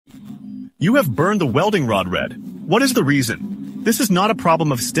You have burned the welding rod red. What is the reason? This is not a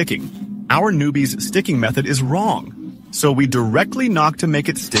problem of sticking. Our newbie's sticking method is wrong. So we directly knock to make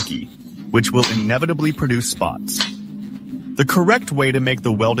it sticky, which will inevitably produce spots. The correct way to make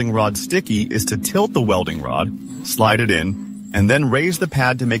the welding rod sticky is to tilt the welding rod, slide it in, and then raise the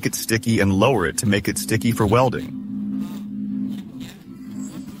pad to make it sticky and lower it to make it sticky for welding.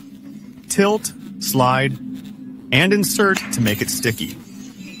 Tilt, slide, and insert to make it sticky.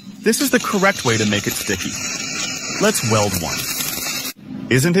 This is the correct way to make it sticky. Let's weld one.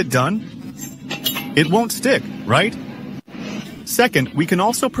 Isn't it done? It won't stick, right? Second, we can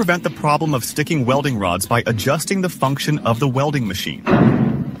also prevent the problem of sticking welding rods by adjusting the function of the welding machine.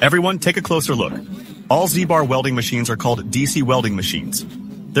 Everyone, take a closer look. All Z-bar welding machines are called DC welding machines.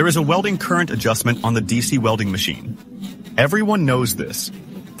 There is a welding current adjustment on the DC welding machine. Everyone knows this.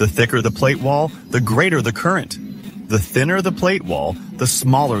 The thicker the plate wall, the greater the current. The thinner the plate wall, the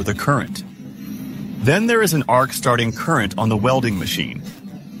smaller the current. Then there is an arc starting current on the welding machine.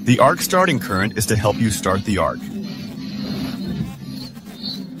 The arc starting current is to help you start the arc.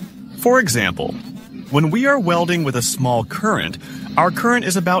 For example, when we are welding with a small current, our current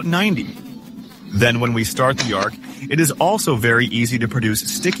is about 90. Then when we start the arc, it is also very easy to produce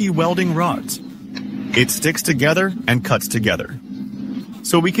sticky welding rods. It sticks together and cuts together.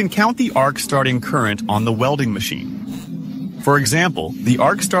 So we can count the arc starting current on the welding machine. For example, the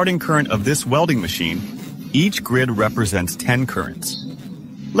arc starting current of this welding machine, each grid represents 10 currents.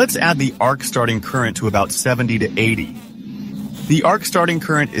 Let's add the arc starting current to about 70 to 80. The arc starting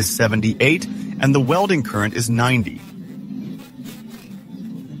current is 78 and the welding current is 90.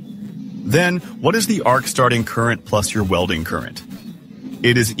 Then, what is the arc starting current plus your welding current?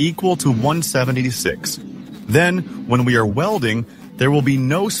 It is equal to 176. Then, when we are welding, there will be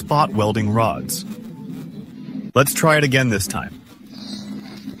no spot welding rods. Let's try it again this time.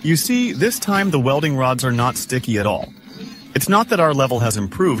 You see, this time the welding rods are not sticky at all. It's not that our level has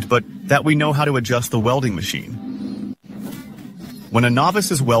improved, but that we know how to adjust the welding machine. When a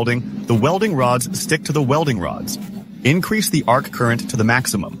novice is welding, the welding rods stick to the welding rods. Increase the arc current to the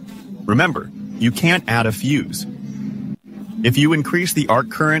maximum. Remember, you can't add a fuse. If you increase the arc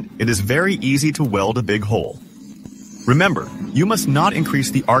current, it is very easy to weld a big hole. Remember, you must not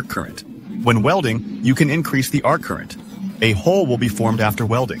increase the arc current. When welding, you can increase the arc current. A hole will be formed after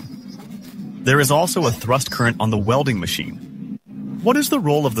welding. There is also a thrust current on the welding machine. What is the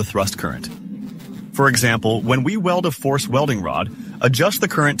role of the thrust current? For example, when we weld a force welding rod, adjust the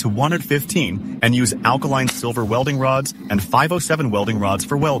current to 115 and use alkaline silver welding rods and 507 welding rods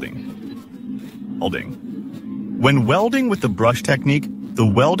for welding. When welding with the brush technique, the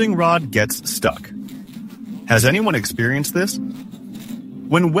welding rod gets stuck. Has anyone experienced this?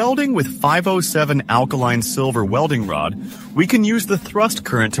 When welding with 507 alkaline silver welding rod, we can use the thrust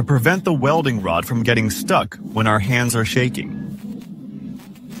current to prevent the welding rod from getting stuck when our hands are shaking.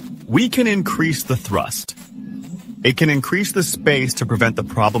 We can increase the thrust. It can increase the space to prevent the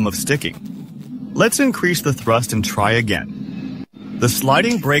problem of sticking. Let's increase the thrust and try again. The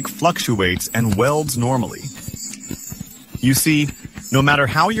sliding brake fluctuates and welds normally. You see, no matter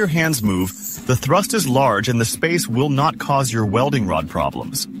how your hands move, the thrust is large and the space will not cause your welding rod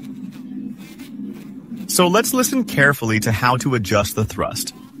problems. So let's listen carefully to how to adjust the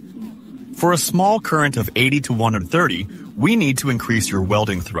thrust. For a small current of 80 to 130, we need to increase your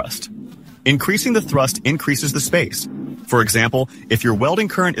welding thrust. Increasing the thrust increases the space. For example, if your welding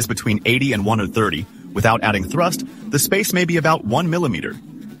current is between 80 and 130, without adding thrust, the space may be about 1 millimeter.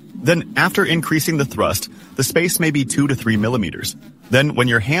 Then, after increasing the thrust, the space may be 2 to 3 millimeters. Then, when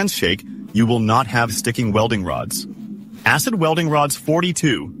your hands shake, you will not have sticking welding rods. Acid welding rods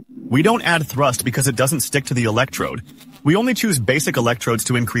 42. We don't add thrust because it doesn't stick to the electrode. We only choose basic electrodes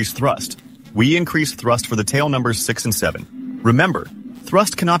to increase thrust. We increase thrust for the tail numbers 6 and 7. Remember,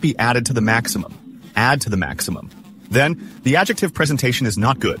 thrust cannot be added to the maximum. Add to the maximum. Then, the adjective presentation is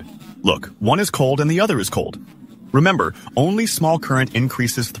not good. Look, one is cold and the other is cold. Remember, only small current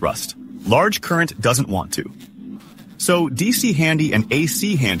increases thrust. Large current doesn't want to. So, DC handy and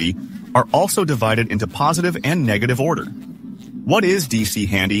AC handy are also divided into positive and negative order. What is DC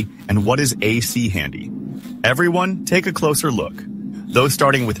handy and what is AC handy? Everyone, take a closer look. Those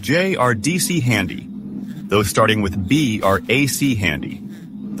starting with J are DC handy. Those starting with B are AC handy.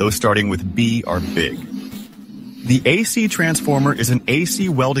 Those starting with B are big. The AC transformer is an AC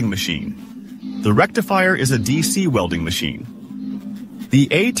welding machine. The rectifier is a DC welding machine. The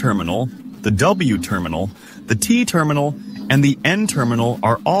A terminal, the W terminal, the T terminal, and the N terminal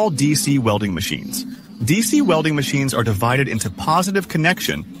are all DC welding machines. DC welding machines are divided into positive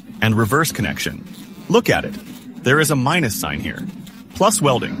connection and reverse connection. Look at it. There is a minus sign here. Plus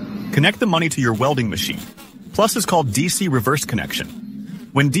welding. Connect the money to your welding machine. Plus is called DC reverse connection.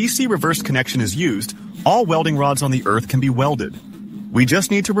 When DC reverse connection is used, all welding rods on the earth can be welded. We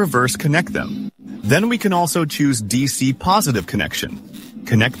just need to reverse connect them. Then we can also choose DC positive connection.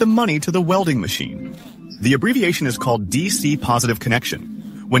 Connect the money to the welding machine. The abbreviation is called DC positive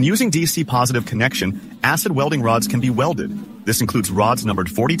connection. When using DC positive connection, acid welding rods can be welded. This includes rods numbered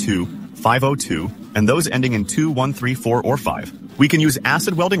 42, 502, and those ending in 2, 1, 3, 4, or 5. We can use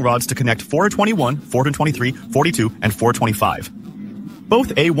acid welding rods to connect 421, 423, 42, and 425.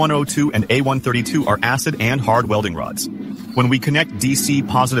 Both A102 and A132 are acid and hard welding rods. When we connect DC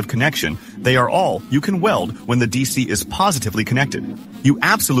positive connection, they are all you can weld when the DC is positively connected. You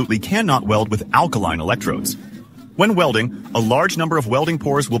absolutely cannot weld with alkaline electrodes. When welding, a large number of welding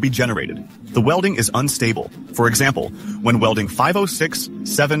pores will be generated. The welding is unstable. For example, when welding 506,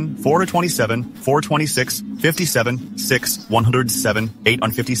 7, 427, 426, 57, 6, 107, 8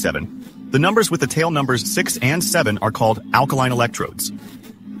 on 57, the numbers with the tail numbers 6 and 7 are called alkaline electrodes.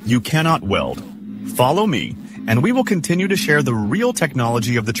 You cannot weld. Follow me, and we will continue to share the real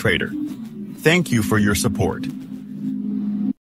technology of the trader. Thank you for your support.